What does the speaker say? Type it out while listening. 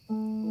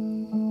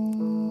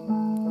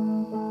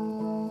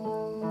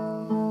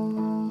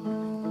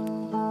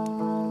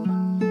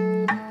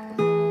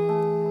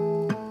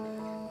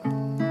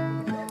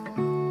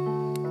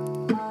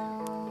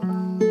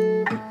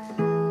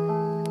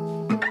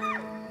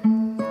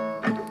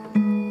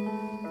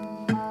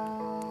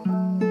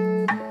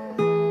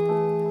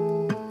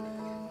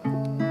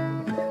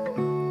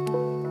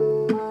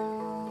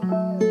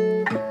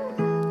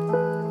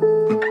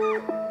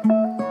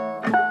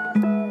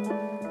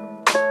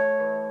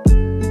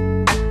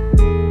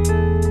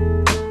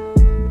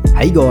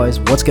Hey guys,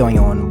 what's going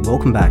on?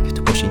 Welcome back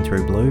to Pushing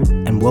Through Blue,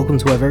 and welcome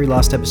to our very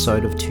last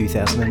episode of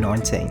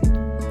 2019.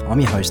 I'm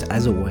your host,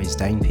 as always,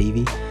 Dane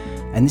Peavy,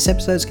 and this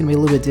episode is going to be a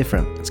little bit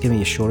different. It's going to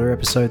be a shorter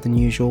episode than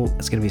usual.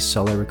 It's going to be a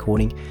solo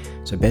recording,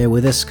 so bear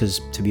with us, because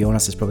to be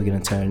honest, it's probably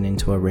going to turn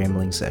into a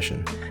rambling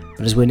session.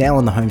 But as we're now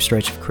on the home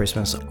stretch of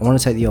Christmas, I want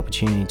to take the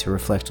opportunity to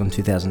reflect on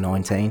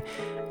 2019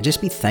 and just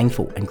be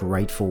thankful and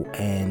grateful,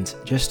 and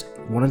just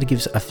wanted to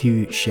give a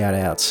few shout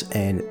outs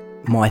and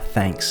my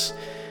thanks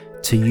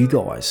to you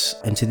guys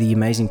and to the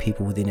amazing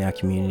people within our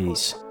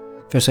communities.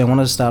 Firstly, I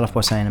wanted to start off by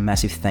saying a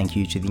massive thank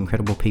you to the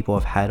incredible people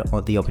I've had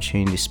the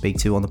opportunity to speak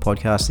to on the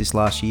podcast this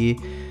last year.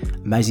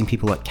 Amazing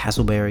people like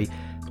Castleberry,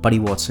 Buddy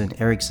Watson,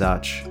 Eric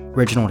Zutch,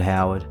 Reginald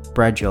Howard,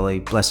 Brad Jolly,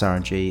 Bless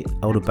RNG,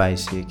 Elder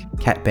Basic,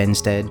 Kat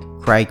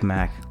Benstead, Craig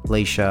Mack,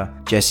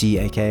 Leisha, Jesse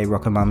aka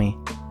Rocker Mummy.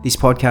 This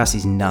podcast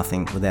is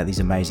nothing without these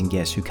amazing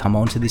guests who come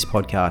onto this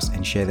podcast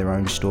and share their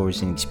own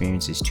stories and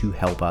experiences to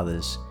help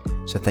others.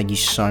 So thank you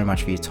so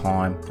much for your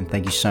time, and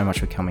thank you so much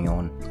for coming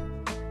on.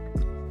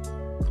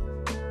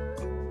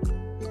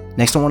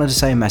 Next, I wanted to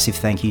say a massive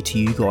thank you to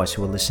you guys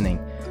who are listening.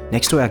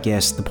 Next to our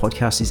guests, the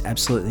podcast is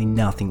absolutely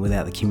nothing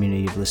without the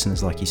community of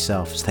listeners like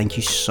yourselves. Thank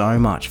you so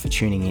much for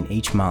tuning in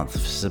each month, for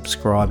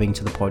subscribing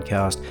to the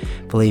podcast,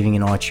 for leaving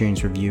an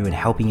iTunes review and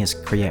helping us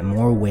create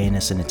more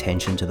awareness and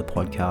attention to the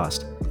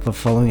podcast, for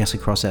following us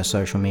across our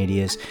social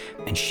medias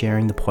and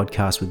sharing the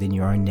podcast within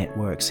your own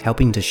networks,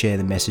 helping to share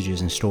the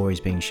messages and stories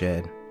being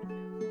shared.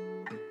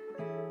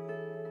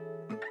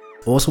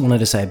 I also wanted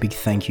to say a big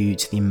thank you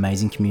to the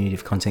amazing community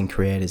of content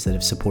creators that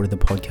have supported the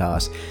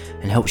podcast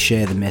and helped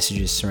share the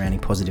messages surrounding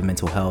positive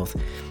mental health.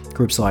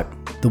 Groups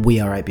like the We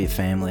Are 8-Bit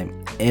family,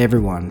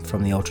 everyone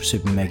from the Ultra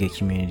Super Mega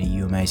community,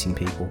 you amazing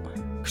people.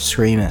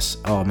 Screamers,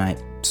 oh mate,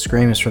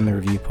 Screamers from the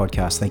Review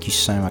podcast, thank you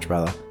so much,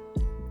 brother.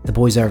 The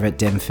boys over at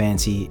Dem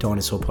Fancy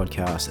Dinosaur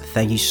podcast,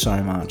 thank you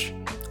so much.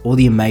 All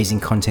the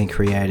amazing content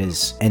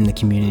creators and the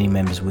community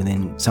members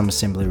within Some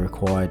Assembly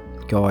Required,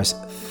 guys,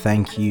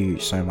 thank you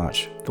so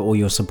much for all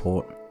your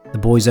support. The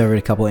boys over at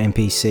a couple of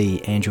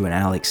NPC, Andrew and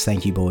Alex,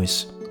 thank you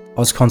boys.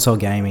 Oz Console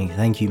Gaming,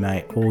 thank you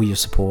mate, all your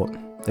support.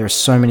 There are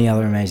so many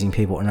other amazing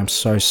people, and I'm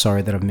so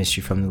sorry that I've missed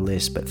you from the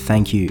list, but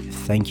thank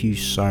you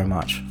so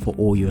much for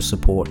all your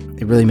support.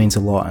 It really means a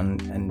lot,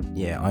 and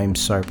yeah, I am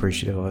so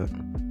appreciative of it.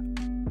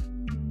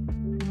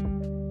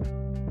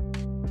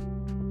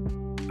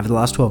 Over the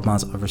last 12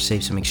 months, I've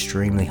received some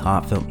extremely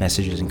heartfelt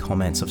messages and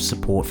comments of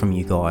support from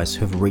you guys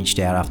who have reached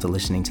out after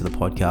listening to the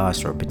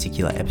podcast or a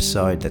particular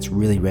episode that's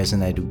really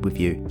resonated with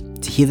you.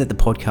 To hear that the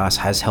podcast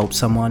has helped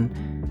someone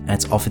and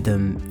it's offered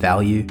them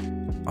value,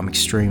 I'm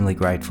extremely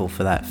grateful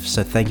for that.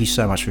 So thank you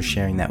so much for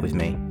sharing that with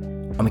me.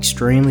 I'm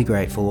extremely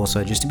grateful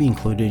also just to be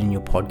included in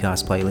your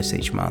podcast playlist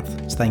each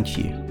month. So thank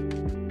you.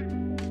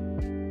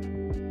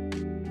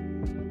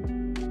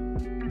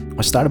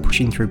 I started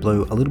Pushing Through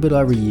Blue a little bit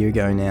over a year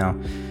ago now.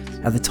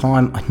 At the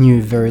time, I knew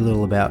very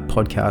little about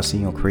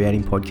podcasting or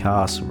creating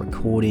podcasts or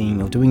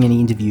recording or doing any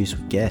interviews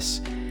with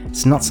guests.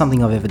 It's not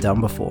something I've ever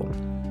done before.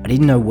 I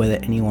didn't know whether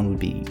anyone would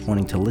be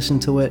wanting to listen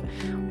to it,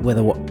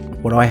 whether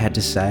what I had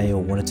to say or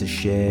wanted to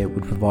share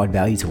would provide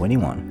value to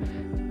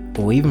anyone,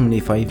 or even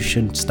if I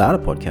should start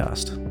a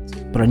podcast.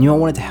 But I knew I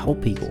wanted to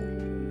help people,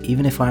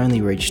 even if I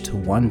only reached to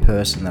one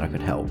person that I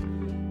could help.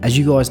 As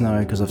you guys know,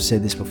 because I've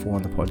said this before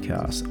on the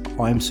podcast,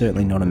 I am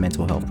certainly not a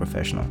mental health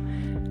professional.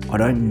 I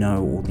don't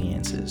know all the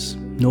answers,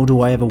 nor do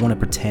I ever want to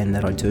pretend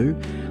that I do,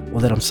 or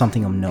that I'm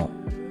something I'm not.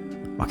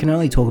 I can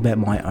only talk about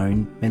my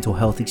own mental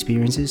health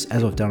experiences,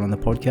 as I've done on the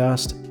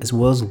podcast, as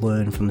well as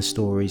learn from the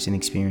stories and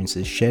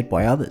experiences shared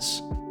by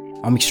others.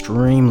 I'm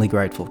extremely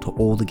grateful to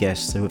all the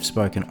guests who have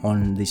spoken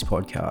on this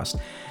podcast,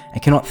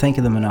 and cannot thank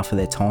them enough for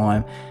their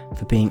time,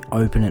 for being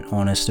open and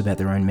honest about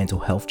their own mental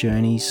health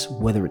journeys,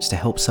 whether it's to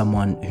help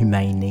someone who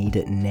may need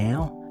it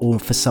now, or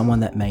for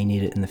someone that may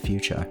need it in the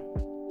future.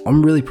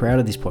 I'm really proud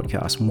of this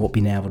podcast and what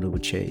we've been able to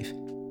achieve.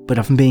 But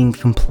if I'm being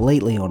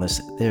completely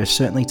honest, there are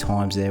certainly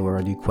times there where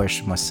I do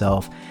question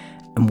myself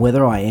and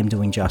whether I am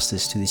doing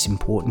justice to this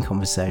important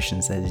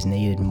conversations that is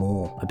needed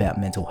more about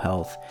mental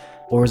health,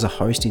 or as a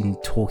host in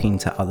talking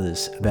to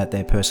others about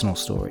their personal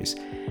stories.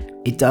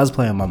 It does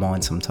play on my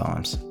mind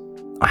sometimes.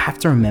 I have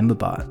to remember,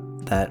 but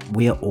that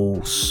we are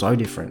all so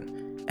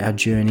different. Our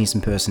journeys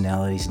and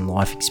personalities and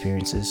life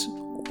experiences,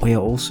 we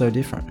are all so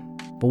different.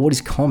 But what is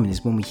common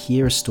is when we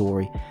hear a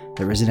story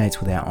that resonates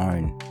with our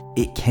own,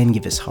 it can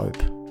give us hope.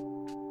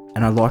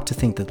 And I like to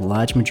think that the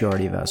large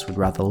majority of us would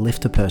rather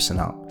lift a person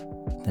up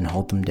than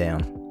hold them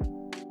down.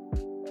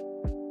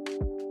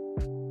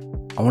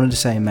 I wanted to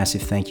say a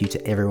massive thank you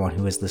to everyone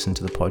who has listened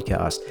to the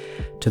podcast,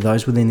 to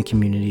those within the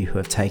community who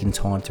have taken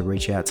time to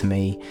reach out to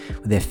me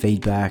with their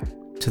feedback,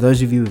 to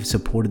those of you who have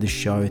supported the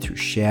show through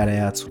shout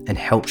outs and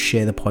helped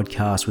share the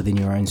podcast within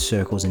your own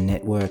circles and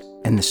network,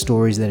 and the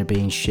stories that are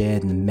being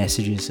shared and the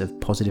messages of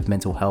positive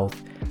mental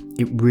health.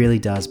 It really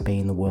does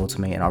mean the world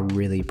to me, and I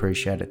really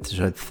appreciate it.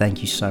 So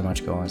thank you so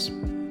much, guys.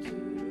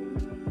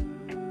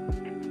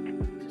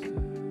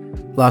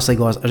 Lastly,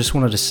 guys, I just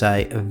wanted to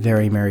say a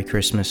very Merry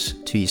Christmas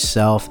to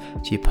yourself,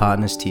 to your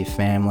partners, to your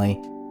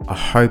family. I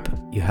hope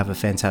you have a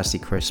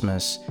fantastic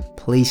Christmas.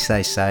 Please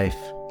stay safe.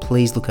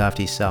 Please look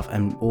after yourself.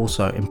 And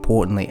also,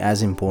 importantly,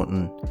 as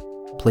important,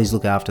 please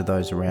look after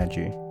those around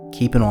you.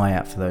 Keep an eye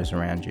out for those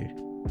around you.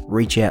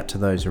 Reach out to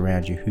those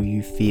around you who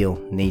you feel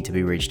need to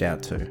be reached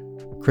out to.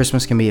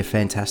 Christmas can be a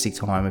fantastic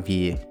time of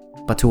year,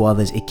 but to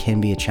others it can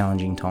be a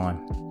challenging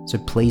time. So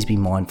please be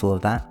mindful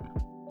of that.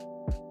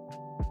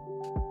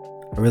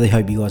 I really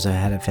hope you guys have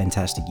had a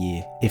fantastic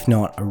year. If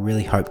not, I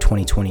really hope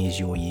 2020 is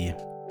your year.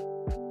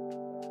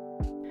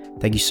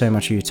 Thank you so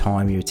much for your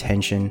time, your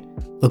attention.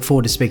 Look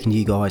forward to speaking to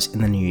you guys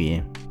in the new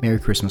year. Merry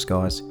Christmas,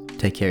 guys.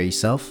 Take care of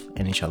yourself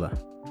and each other.